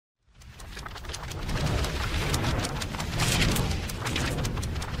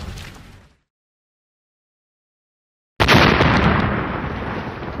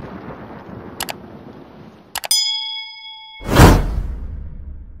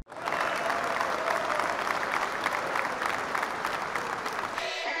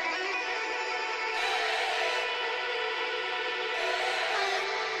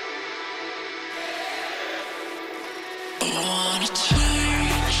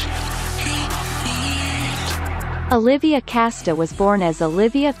Olivia Casta was born as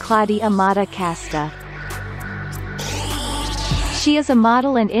Olivia Claudia Amata Casta. She is a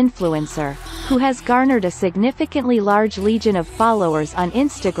model and influencer, who has garnered a significantly large legion of followers on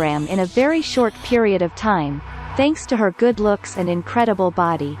Instagram in a very short period of time, thanks to her good looks and incredible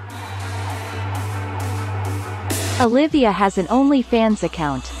body. Olivia has an OnlyFans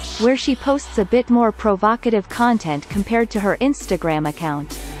account, where she posts a bit more provocative content compared to her Instagram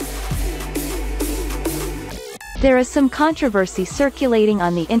account. There is some controversy circulating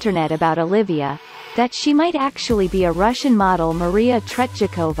on the internet about Olivia, that she might actually be a Russian model Maria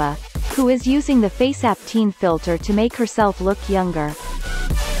Tretjakova, who is using the FaceApp teen filter to make herself look younger.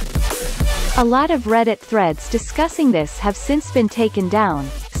 A lot of Reddit threads discussing this have since been taken down,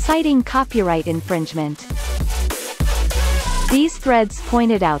 citing copyright infringement. These threads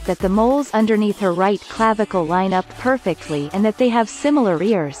pointed out that the moles underneath her right clavicle line up perfectly and that they have similar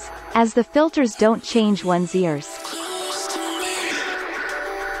ears, as the filters don't change one's ears.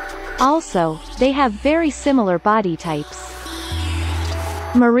 Also, they have very similar body types.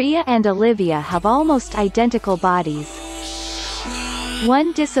 Maria and Olivia have almost identical bodies.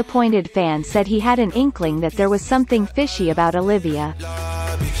 One disappointed fan said he had an inkling that there was something fishy about Olivia.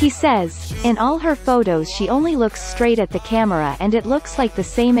 He says, in all her photos she only looks straight at the camera and it looks like the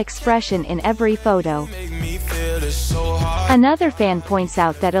same expression in every photo. Another fan points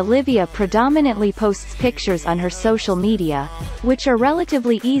out that Olivia predominantly posts pictures on her social media, which are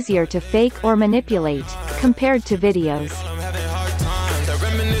relatively easier to fake or manipulate, compared to videos.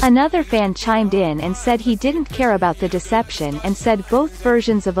 Another fan chimed in and said he didn't care about the deception and said both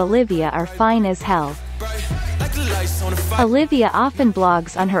versions of Olivia are fine as hell. Olivia often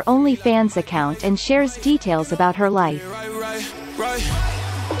blogs on her OnlyFans account and shares details about her life.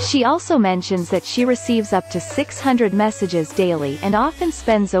 She also mentions that she receives up to 600 messages daily and often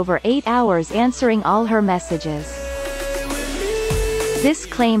spends over 8 hours answering all her messages. This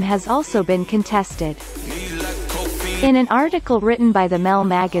claim has also been contested. In an article written by the Mel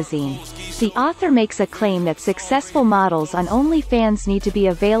magazine, the author makes a claim that successful models on OnlyFans need to be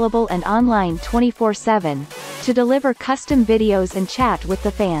available and online 24/7, to deliver custom videos and chat with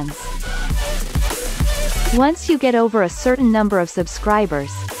the fans. Once you get over a certain number of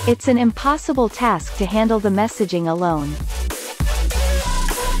subscribers, it's an impossible task to handle the messaging alone.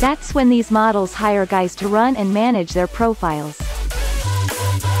 That's when these models hire guys to run and manage their profiles.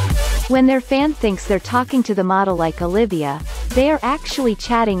 When their fan thinks they're talking to the model like Olivia, they are actually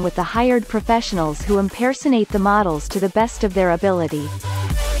chatting with the hired professionals who impersonate the models to the best of their ability.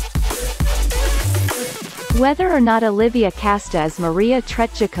 Whether or not Olivia Casta is Maria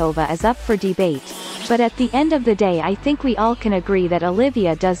Tretjakova is up for debate, but at the end of the day I think we all can agree that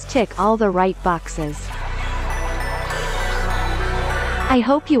Olivia does tick all the right boxes. I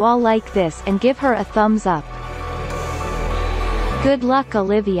hope you all like this and give her a thumbs up. Good luck,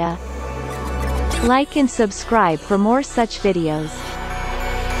 Olivia. Like and subscribe for more such videos.